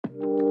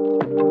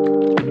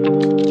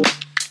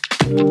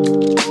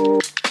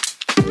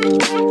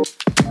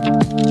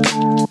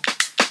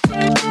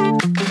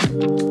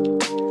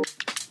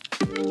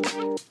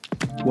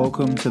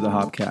to the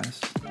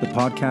HOPcast, the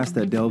podcast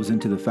that delves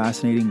into the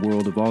fascinating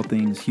world of all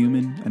things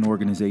human and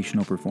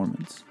organizational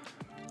performance.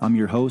 I'm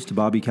your host,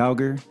 Bobby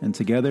Calger, and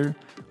together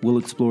we'll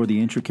explore the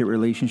intricate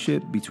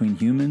relationship between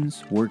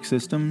humans, work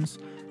systems,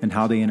 and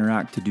how they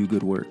interact to do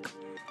good work.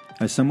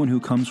 As someone who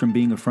comes from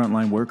being a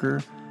frontline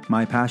worker,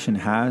 my passion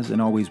has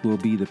and always will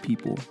be the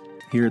people.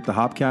 Here at the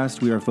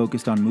HOPcast, we are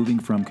focused on moving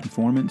from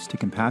conformance to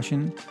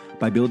compassion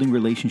by building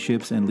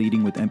relationships and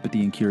leading with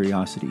empathy and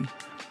curiosity.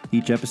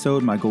 Each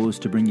episode, my goal is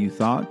to bring you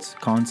thoughts,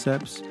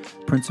 concepts,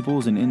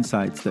 principles, and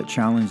insights that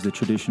challenge the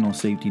traditional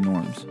safety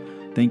norms.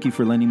 Thank you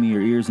for lending me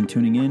your ears and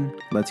tuning in.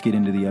 Let's get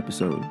into the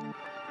episode.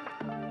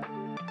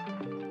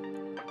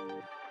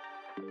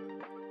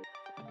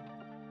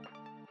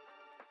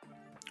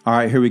 All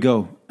right, here we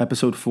go.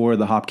 Episode 4 of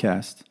the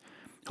HOPcast.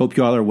 Hope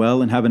you all are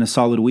well and having a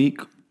solid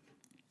week.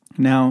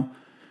 Now,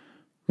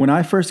 when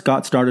I first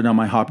got started on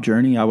my HOP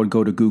journey, I would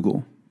go to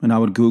Google, and I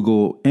would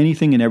Google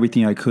anything and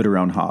everything I could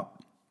around HOP.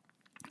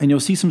 And you'll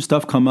see some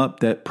stuff come up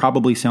that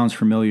probably sounds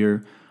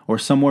familiar or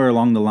somewhere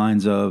along the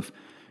lines of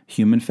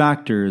human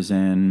factors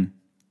and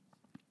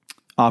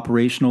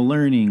operational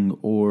learning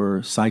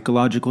or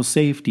psychological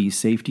safety,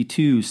 safety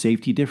 2,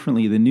 safety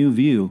differently, the new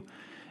view.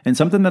 And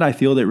something that I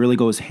feel that really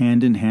goes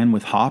hand in hand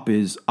with HOP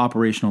is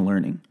operational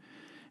learning.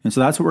 And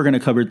so that's what we're going to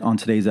cover on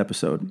today's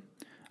episode.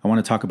 I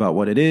want to talk about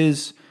what it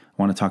is,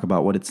 I want to talk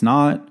about what it's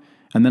not,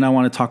 and then I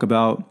want to talk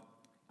about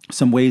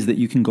some ways that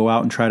you can go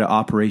out and try to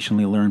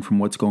operationally learn from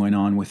what's going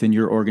on within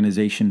your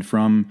organization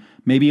from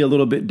maybe a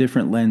little bit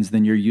different lens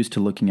than you're used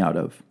to looking out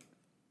of.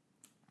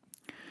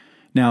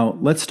 Now,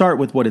 let's start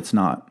with what it's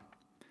not.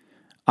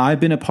 I've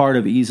been a part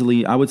of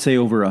easily, I would say,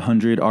 over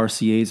 100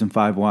 RCAs and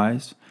 5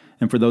 Ys.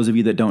 And for those of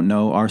you that don't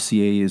know,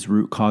 RCA is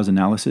root cause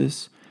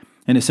analysis.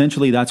 And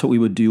essentially, that's what we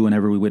would do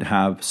whenever we would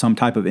have some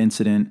type of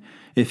incident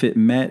if it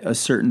met a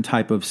certain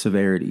type of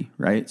severity,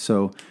 right?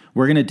 So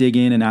we're going to dig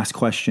in and ask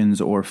questions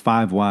or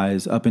 5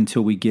 Ys up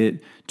until we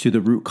get to the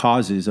root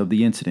causes of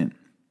the incident.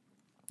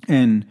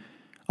 And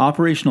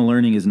operational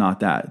learning is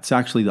not that. It's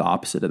actually the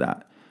opposite of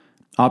that.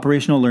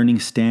 Operational learning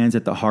stands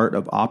at the heart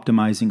of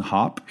optimizing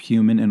HOP,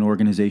 human and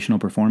organizational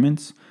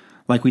performance.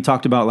 Like we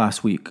talked about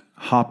last week,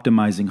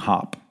 HOPtimizing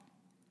HOP.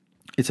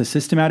 It's a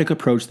systematic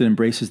approach that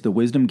embraces the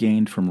wisdom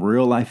gained from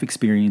real-life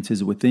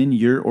experiences within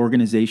your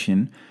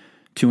organization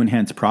to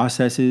enhance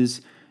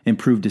processes,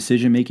 improve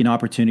decision-making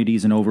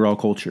opportunities, and overall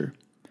culture.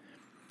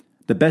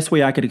 The best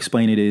way I could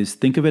explain it is,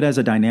 think of it as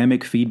a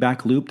dynamic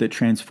feedback loop that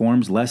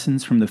transforms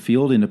lessons from the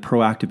field into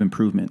proactive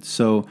improvements.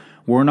 So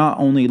we're not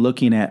only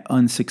looking at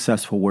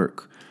unsuccessful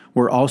work,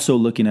 we're also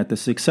looking at the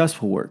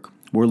successful work.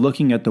 We're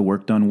looking at the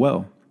work done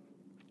well.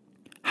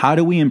 How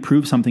do we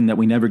improve something that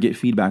we never get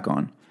feedback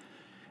on?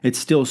 It's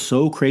still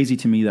so crazy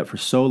to me that for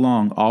so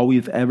long, all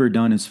we've ever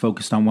done is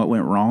focused on what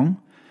went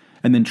wrong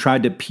and then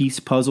tried to piece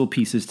puzzle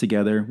pieces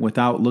together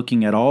without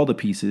looking at all the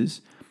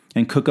pieces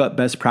and cook up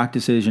best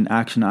practices and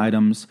action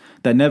items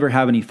that never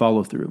have any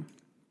follow through.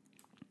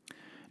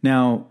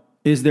 Now,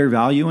 is there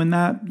value in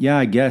that? Yeah,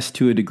 I guess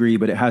to a degree,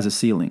 but it has a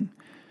ceiling.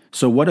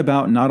 So what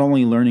about not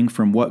only learning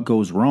from what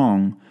goes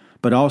wrong,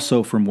 but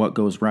also from what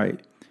goes right?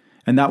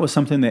 And that was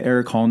something that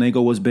Eric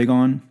Hallnagel was big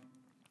on.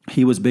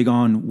 He was big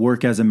on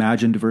work as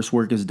imagined versus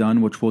work as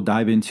done, which we'll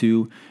dive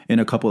into in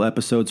a couple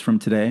episodes from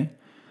today.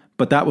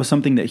 But that was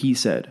something that he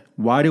said.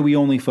 Why do we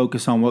only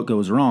focus on what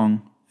goes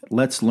wrong?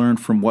 Let's learn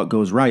from what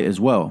goes right as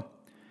well.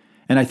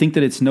 And I think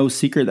that it's no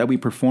secret that we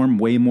perform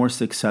way more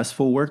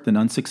successful work than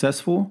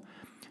unsuccessful.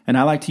 And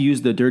I like to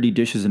use the dirty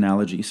dishes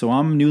analogy. So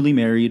I'm newly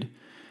married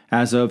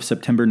as of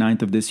September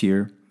 9th of this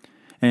year.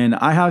 And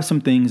I have some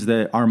things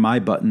that are my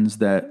buttons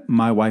that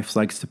my wife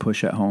likes to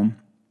push at home.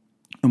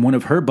 And one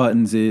of her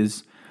buttons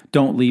is,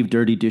 don't leave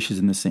dirty dishes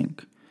in the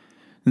sink.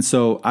 And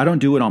so I don't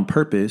do it on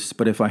purpose,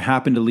 but if I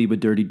happen to leave a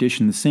dirty dish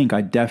in the sink, I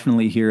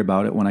definitely hear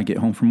about it when I get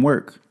home from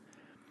work.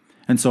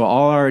 And so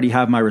I'll already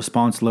have my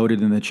response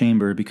loaded in the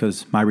chamber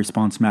because my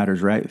response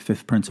matters, right?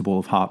 5th principle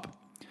of HOP.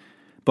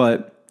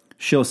 But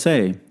she'll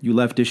say, you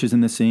left dishes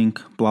in the sink,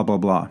 blah, blah,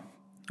 blah.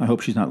 I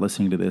hope she's not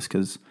listening to this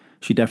because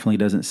she definitely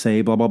doesn't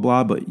say blah, blah,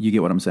 blah, but you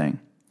get what I'm saying.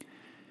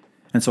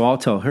 And so I'll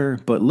tell her,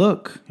 but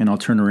look, and I'll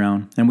turn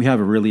around. And we have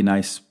a really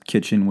nice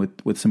kitchen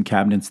with some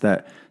cabinets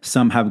that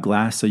some have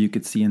glass so you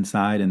could see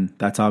inside. And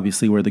that's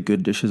obviously where the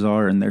good dishes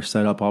are. And they're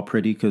set up all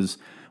pretty because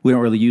we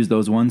don't really use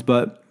those ones.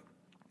 But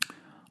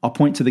I'll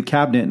point to the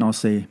cabinet and I'll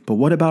say, but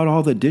what about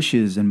all the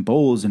dishes and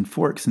bowls and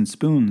forks and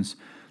spoons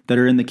that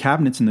are in the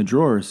cabinets and the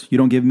drawers? You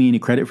don't give me any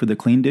credit for the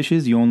clean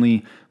dishes. You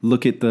only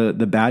look at the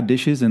bad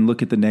dishes and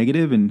look at the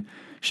negative. And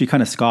she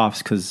kind of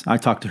scoffs because I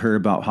talk to her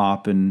about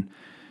HOP and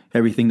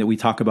everything that we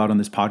talk about on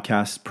this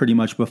podcast pretty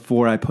much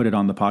before I put it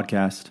on the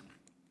podcast.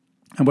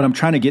 And what I'm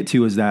trying to get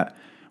to is that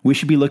we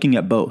should be looking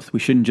at both. We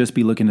shouldn't just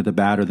be looking at the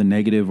bad or the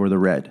negative or the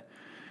red.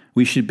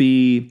 We should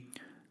be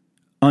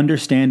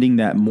understanding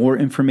that more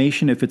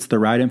information, if it's the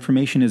right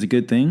information, is a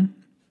good thing.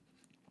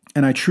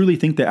 And I truly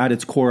think that at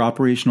its core,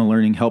 operational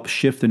learning helps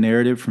shift the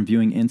narrative from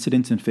viewing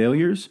incidents and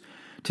failures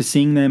to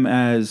seeing them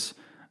as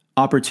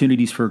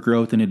opportunities for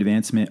growth and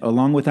advancement,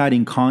 along with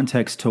adding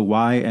context to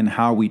why and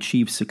how we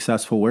achieve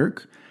successful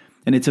work.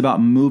 And it's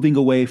about moving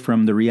away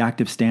from the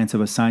reactive stance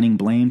of assigning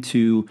blame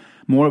to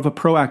more of a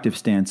proactive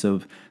stance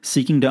of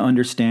seeking to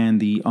understand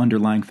the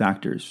underlying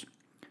factors.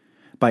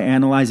 By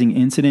analyzing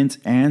incidents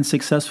and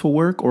successful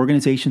work,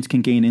 organizations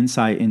can gain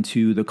insight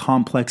into the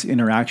complex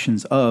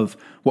interactions of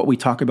what we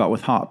talk about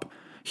with HOP: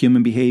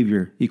 human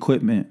behavior,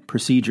 equipment,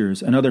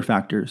 procedures, and other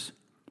factors.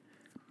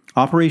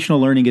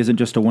 Operational learning isn't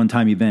just a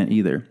one-time event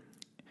either.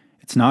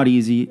 It's not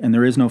easy, and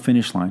there is no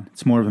finish line.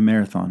 It's more of a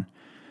marathon,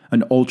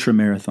 an ultra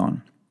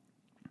marathon.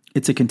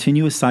 It's a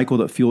continuous cycle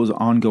that fuels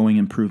ongoing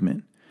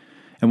improvement.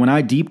 And when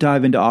I deep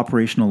dive into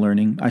operational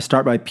learning, I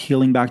start by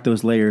peeling back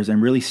those layers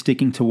and really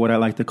sticking to what I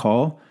like to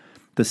call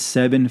the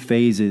 7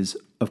 phases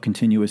of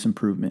continuous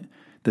improvement,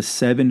 the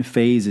 7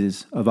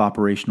 phases of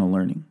operational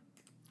learning.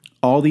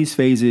 All these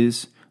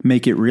phases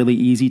make it really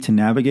easy to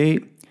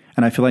navigate,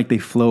 and I feel like they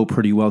flow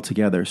pretty well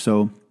together.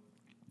 So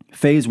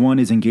phase 1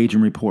 is engage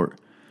and report.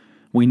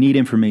 We need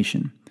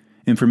information.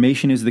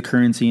 Information is the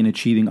currency in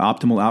achieving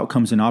optimal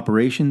outcomes in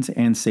operations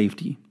and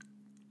safety.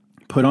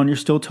 Put on your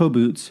steel-toe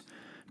boots,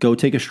 go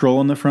take a stroll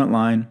on the front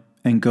line,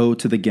 and go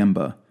to the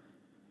Gemba.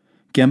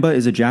 Gemba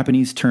is a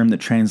Japanese term that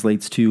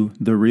translates to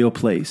the real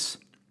place.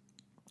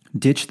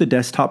 Ditch the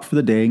desktop for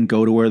the day and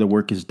go to where the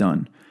work is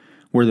done,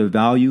 where the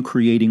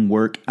value-creating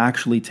work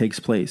actually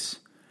takes place.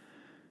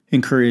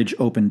 Encourage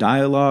open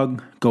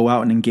dialogue, go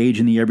out and engage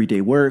in the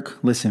everyday work,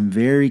 listen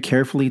very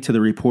carefully to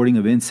the reporting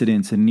of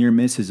incidents and near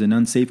misses and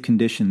unsafe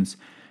conditions,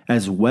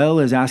 as well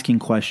as asking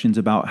questions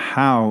about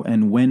how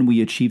and when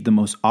we achieve the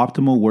most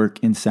optimal work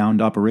in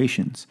sound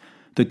operations,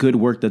 the good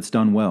work that's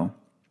done well.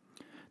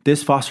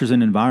 This fosters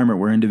an environment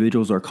where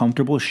individuals are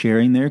comfortable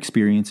sharing their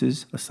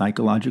experiences, a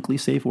psychologically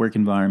safe work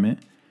environment.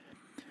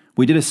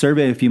 We did a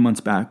survey a few months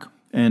back,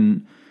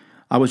 and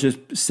I was just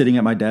sitting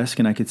at my desk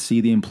and I could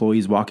see the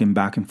employees walking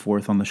back and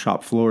forth on the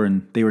shop floor,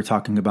 and they were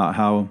talking about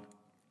how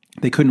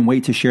they couldn't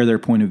wait to share their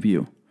point of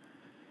view.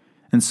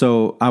 And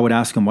so I would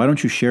ask them, why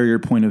don't you share your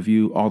point of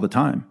view all the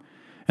time?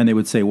 And they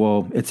would say,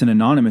 well, it's an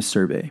anonymous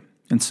survey.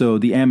 And so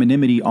the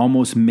anonymity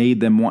almost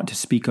made them want to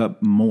speak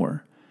up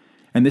more.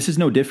 And this is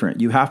no different.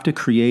 You have to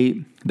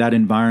create that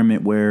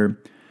environment where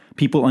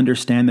people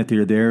understand that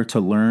they're there to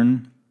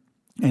learn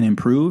and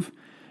improve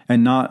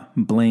and not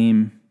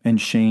blame and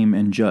shame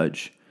and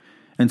judge.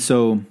 And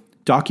so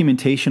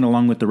documentation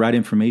along with the right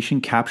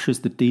information captures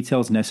the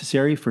details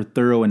necessary for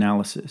thorough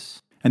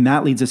analysis. And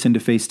that leads us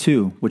into phase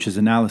 2, which is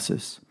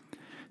analysis.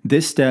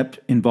 This step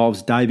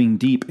involves diving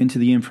deep into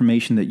the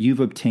information that you've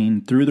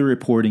obtained through the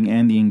reporting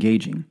and the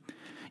engaging.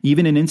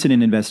 Even in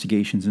incident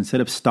investigations, instead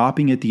of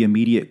stopping at the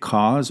immediate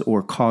cause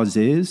or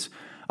causes,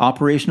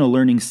 operational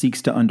learning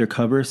seeks to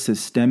uncover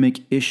systemic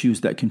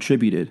issues that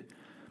contributed.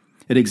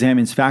 It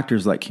examines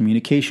factors like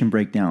communication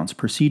breakdowns,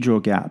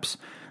 procedural gaps,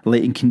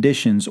 latent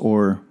conditions,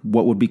 or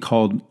what would be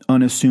called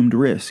unassumed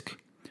risk,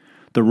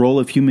 the role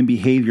of human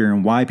behavior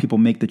and why people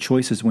make the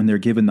choices when they're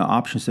given the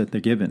options that they're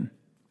given.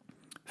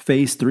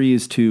 Phase 3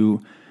 is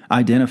to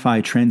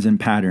identify trends and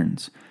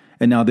patterns.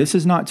 And now this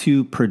is not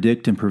to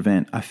predict and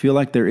prevent. I feel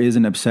like there is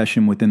an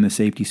obsession within the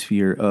safety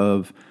sphere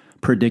of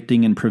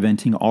predicting and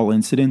preventing all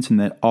incidents and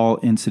that all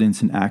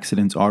incidents and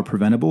accidents are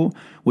preventable,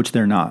 which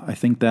they're not. I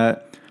think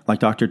that, like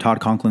Dr. Todd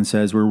Conklin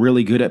says, we're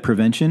really good at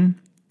prevention.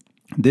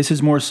 This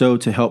is more so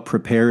to help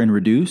prepare and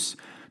reduce,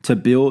 to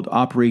build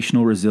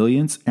operational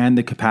resilience and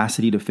the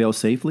capacity to fail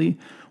safely.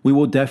 We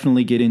will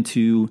definitely get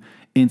into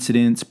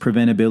incidents,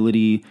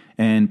 preventability,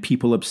 and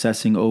people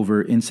obsessing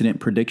over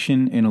incident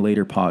prediction in a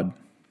later pod.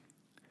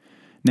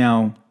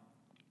 Now,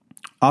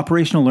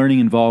 operational learning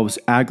involves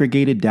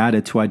aggregated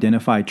data to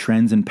identify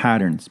trends and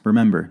patterns.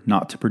 Remember,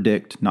 not to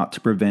predict, not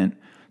to prevent,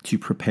 to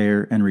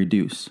prepare and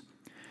reduce.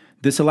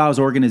 This allows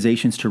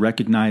organizations to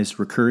recognize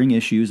recurring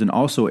issues and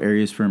also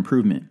areas for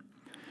improvement.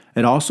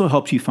 It also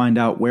helps you find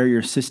out where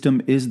your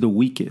system is the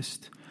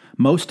weakest.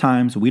 Most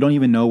times, we don't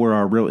even know where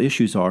our real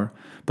issues are,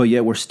 but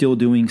yet we're still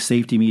doing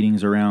safety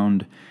meetings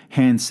around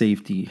hand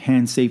safety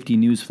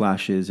news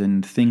flashes,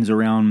 and things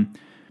around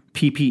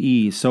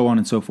PPE, so on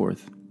and so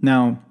forth.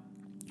 Now,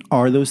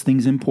 are those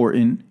things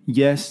important?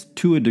 Yes,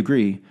 to a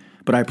degree,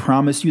 but I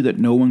promise you that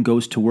no one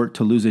goes to work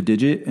to lose a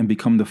digit and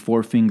become the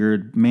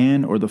 4-fingered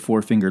man or the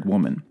 4-fingered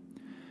woman.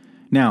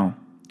 Now,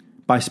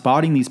 by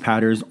spotting these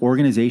patterns,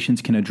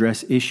 organizations can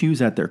address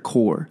issues at their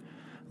core.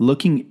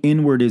 Looking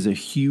inward is a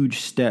huge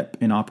step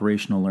in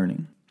operational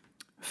learning.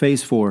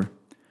 Phase 4,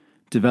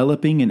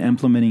 developing and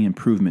implementing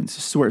improvements.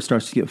 This is where it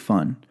starts to get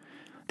fun.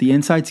 The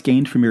insights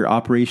gained from your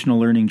operational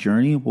learning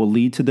journey will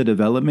lead to the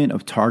development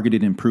of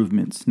targeted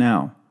improvements.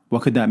 Now,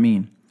 what could that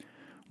mean?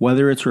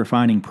 Whether it's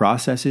refining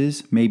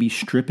processes, maybe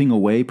stripping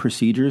away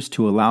procedures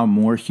to allow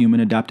more human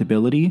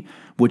adaptability,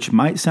 which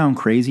might sound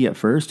crazy at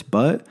first,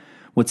 but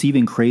what's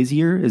even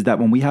crazier is that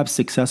when we have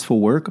successful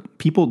work,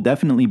 people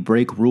definitely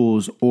break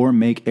rules or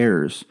make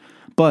errors,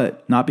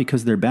 but not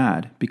because they're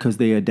bad, because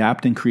they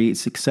adapt and create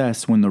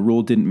success when the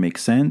rule didn't make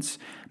sense.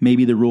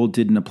 Maybe the rule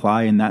didn't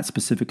apply in that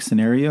specific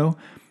scenario.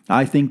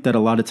 I think that a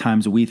lot of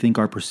times we think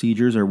our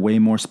procedures are way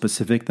more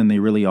specific than they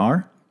really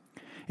are.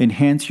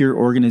 Enhance your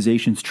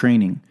organization's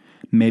training.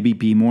 Maybe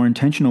be more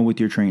intentional with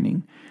your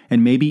training.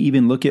 And maybe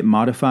even look at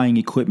modifying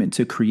equipment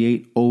to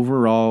create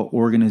overall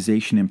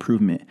organization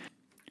improvement.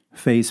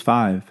 Phase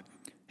 5.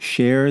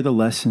 Share the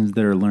lessons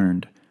that are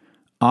learned.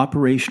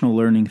 Operational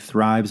learning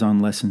thrives on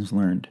lessons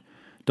learned.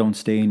 Don't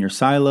stay in your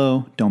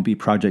silo. Don't be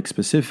project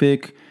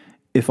specific.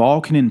 If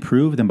all can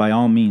improve, then by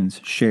all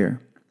means, share.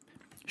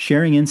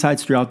 Sharing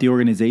insights throughout the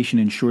organization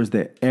ensures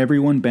that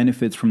everyone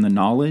benefits from the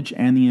knowledge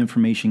and the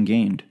information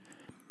gained.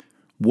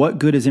 What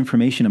good is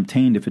information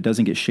obtained if it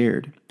doesn't get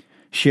shared?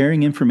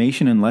 Sharing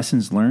information and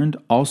lessons learned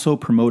also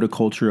promote a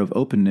culture of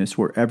openness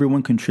where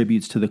everyone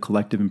contributes to the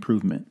collective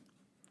improvement.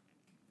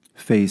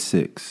 Phase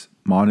 6.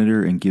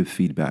 Monitor and give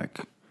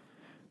feedback.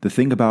 The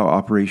thing about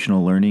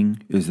operational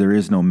learning is there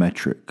is no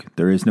metric,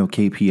 there is no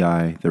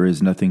KPI, there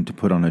is nothing to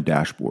put on a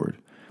dashboard.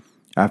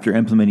 After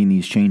implementing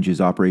these changes,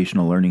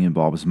 operational learning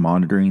involves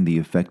monitoring the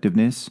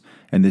effectiveness,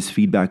 and this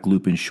feedback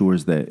loop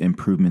ensures that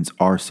improvements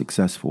are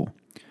successful.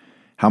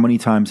 How many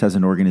times has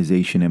an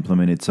organization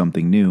implemented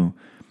something new,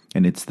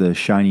 and it's the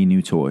shiny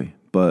new toy,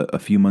 but a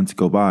few months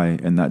go by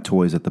and that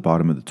toy is at the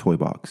bottom of the toy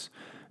box?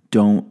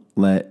 Don't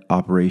let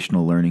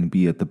operational learning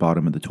be at the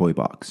bottom of the toy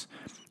box.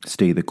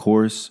 Stay the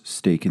course,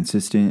 stay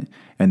consistent,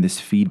 and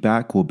this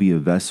feedback will be a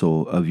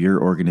vessel of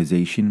your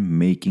organization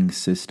making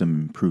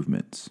system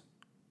improvements.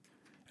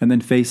 And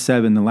then phase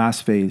 7, the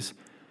last phase,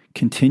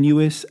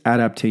 continuous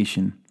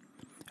adaptation.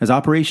 As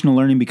operational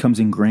learning becomes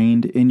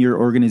ingrained in your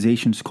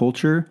organization's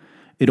culture,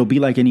 it'll be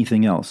like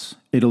anything else.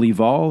 It'll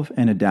evolve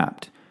and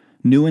adapt.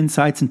 New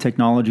insights and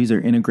technologies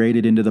are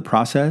integrated into the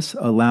process,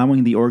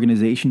 allowing the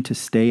organization to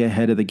stay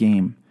ahead of the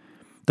game.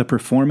 The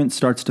performance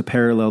starts to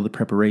parallel the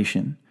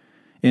preparation.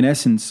 In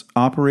essence,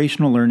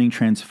 operational learning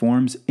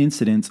transforms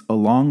incidents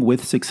along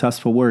with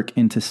successful work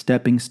into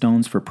stepping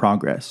stones for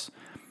progress.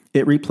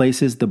 It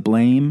replaces the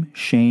blame,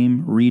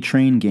 shame,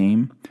 retrain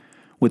game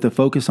with a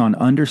focus on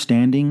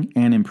understanding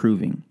and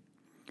improving.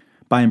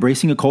 By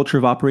embracing a culture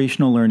of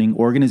operational learning,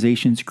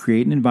 organizations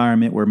create an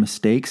environment where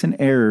mistakes and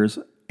errors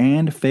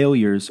and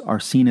failures are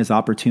seen as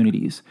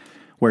opportunities,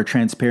 where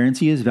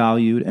transparency is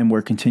valued and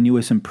where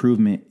continuous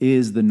improvement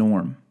is the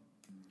norm.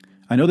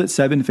 I know that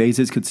 7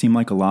 phases could seem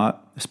like a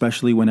lot,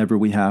 especially whenever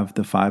we have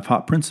the 5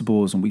 HOP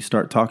principles and we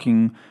start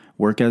talking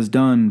work as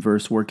done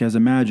versus work as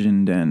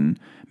imagined and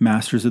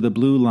masters of the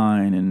blue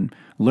line and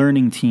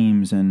learning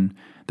teams. And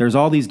there's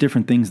all these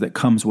different things that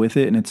comes with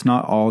it, and it's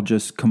not all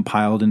just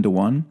compiled into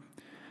one.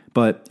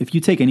 But if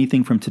you take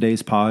anything from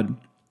today's pod,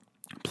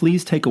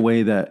 please take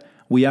away that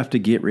we have to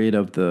get rid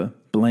of the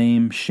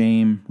blame,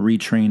 shame,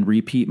 retrain,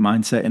 repeat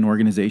mindset in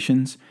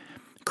organizations.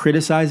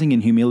 Criticizing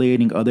and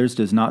humiliating others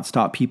does not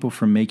stop people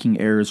from making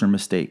errors or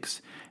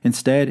mistakes.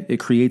 Instead, it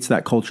creates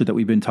that culture that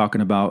we've been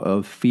talking about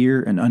of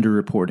fear and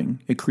underreporting.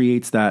 It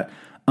creates that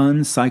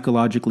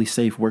unpsychologically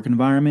safe work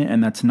environment,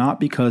 and that's not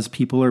because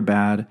people are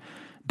bad.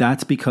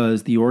 That's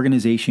because the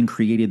organization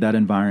created that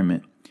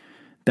environment.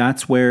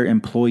 That's where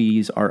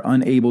employees are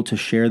unable to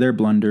share their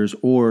blunders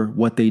or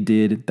what they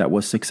did that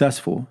was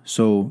successful.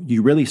 So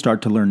you really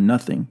start to learn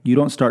nothing. You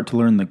don't start to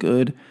learn the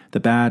good, the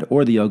bad,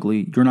 or the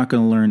ugly. You're not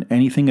going to learn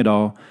anything at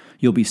all.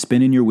 You'll be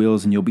spinning your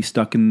wheels and you'll be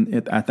stuck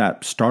at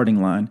that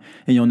starting line,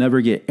 and you'll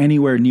never get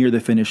anywhere near the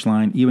finish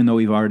line, even though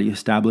we've already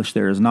established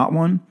there is not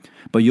one,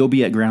 but you'll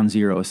be at ground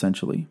zero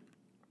essentially.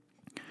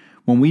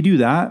 When we do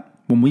that,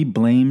 when we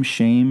blame,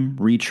 shame,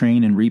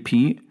 retrain, and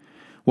repeat,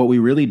 what we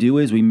really do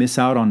is we miss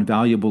out on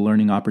valuable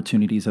learning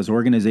opportunities as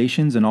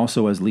organizations and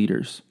also as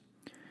leaders.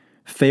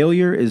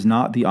 Failure is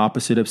not the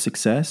opposite of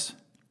success.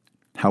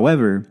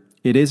 However,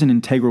 it is an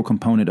integral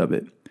component of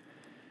it.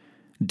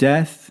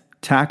 Death,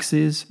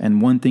 taxes,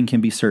 and one thing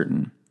can be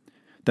certain,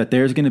 that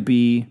there's going to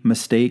be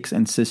mistakes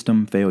and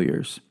system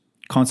failures.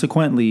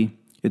 Consequently,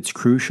 it's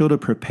crucial to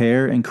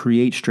prepare and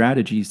create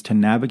strategies to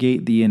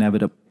navigate the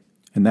inevitable.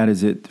 And that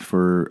is it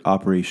for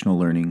operational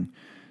learning.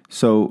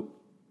 So,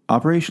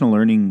 operational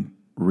learning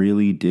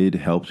really did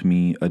help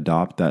me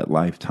adopt that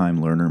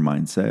lifetime learner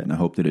mindset, and I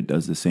hope that it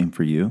does the same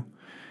for you.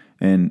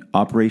 And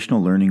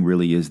operational learning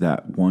really is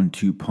that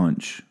 1-2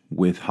 punch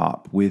with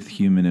HOP, with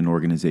human and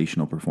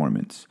organizational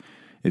performance.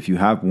 If you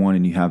have one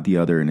and you have the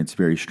other and it's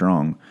very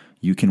strong,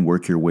 you can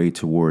work your way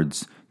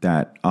towards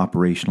that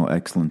operational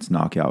excellence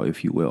knockout,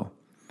 if you will.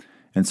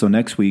 And so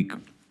next week,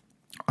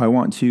 I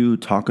want to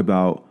talk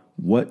about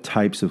what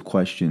types of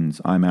questions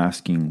I'm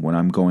asking when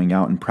I'm going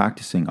out and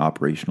practicing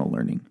operational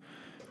learning.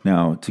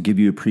 Now, to give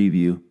you a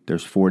preview,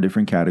 there's 4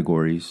 different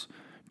categories: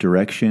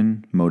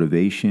 direction,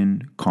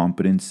 motivation,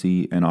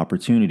 competency, and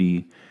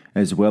opportunity,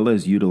 as well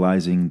as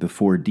utilizing the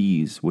 4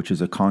 Ds, which is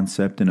a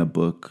concept in a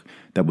book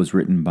that was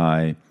written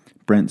by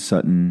Brent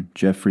Sutton,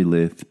 Jeffrey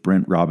Lith,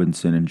 Brent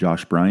Robinson, and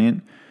Josh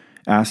Bryant,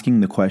 asking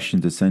the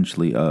questions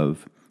essentially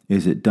of,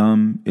 is it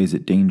dumb, is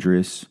it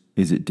dangerous,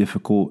 is it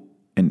difficult,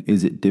 and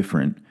is it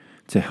different,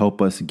 to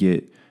help us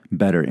get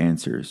better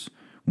answers.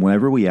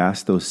 whenever we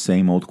ask those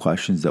same old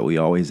questions that we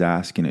always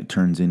ask and it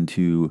turns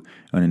into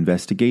an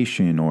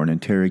investigation or an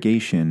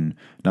interrogation,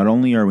 not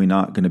only are we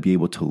not going to be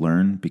able to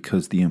learn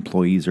because the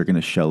employees are going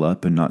to shell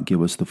up and not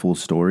give us the full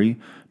story,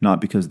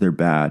 not because they're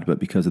bad, but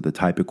because of the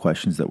type of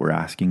questions that we're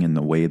asking and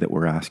the way that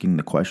we're asking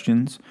the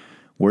questions.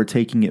 We're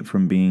taking it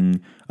from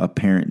being a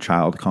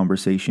parent-child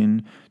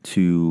conversation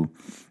to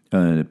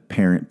a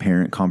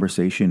parent-parent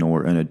conversation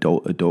or an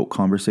adult-adult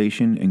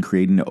conversation, and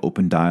creating an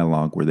open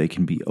dialogue where they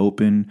can be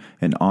open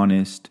and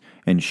honest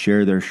and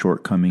share their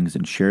shortcomings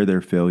and share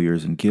their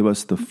failures and give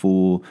us the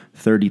full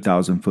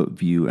 30,000-foot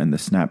view and the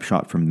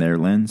snapshot from their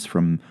lens,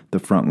 from the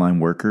frontline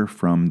worker,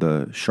 from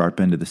the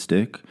sharp end of the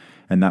stick.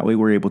 And that way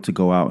we're able to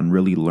go out and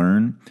really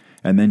learn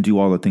and then do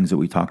all the things that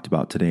we talked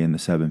about today in the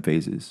 7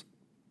 phases.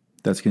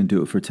 That's going to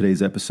do it for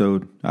today's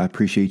episode. I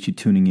appreciate you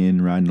tuning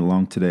in, riding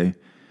along today.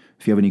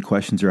 If you have any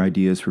questions or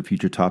ideas for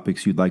future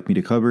topics you'd like me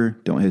to cover,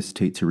 don't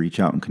hesitate to reach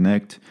out and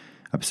connect.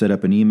 I've set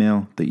up an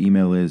email. The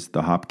email is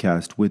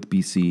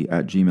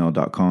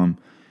thehopcastwithbc@gmail.com.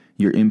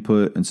 Your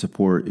input and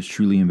support is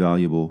truly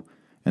invaluable.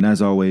 And as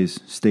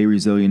always, stay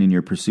resilient in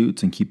your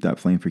pursuits and keep that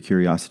flame for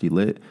curiosity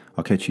lit.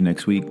 I'll catch you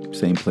next week.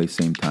 Same place,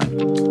 same time.